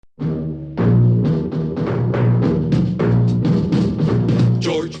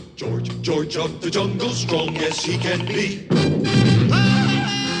George of the jungle, strong as he can be.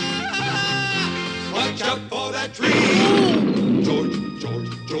 Watch out for that tree.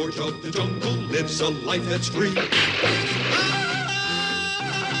 George of the jungle lives a life that's free.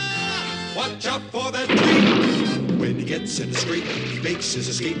 Watch out for that tree. When he gets in a scrape, he makes his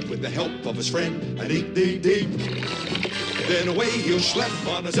escape with the help of his friend, an 888. Then away he'll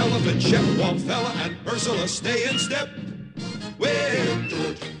schlep on his elephant ship, while Fella and Ursula stay in step. Well,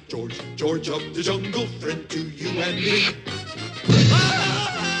 George of the jungle, friend to you and me.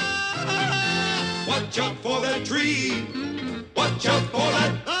 Watch out for that tree. Watch out for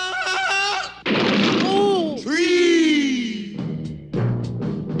that tree.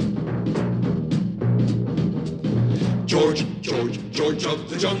 George of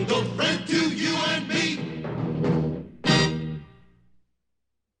the jungle, friend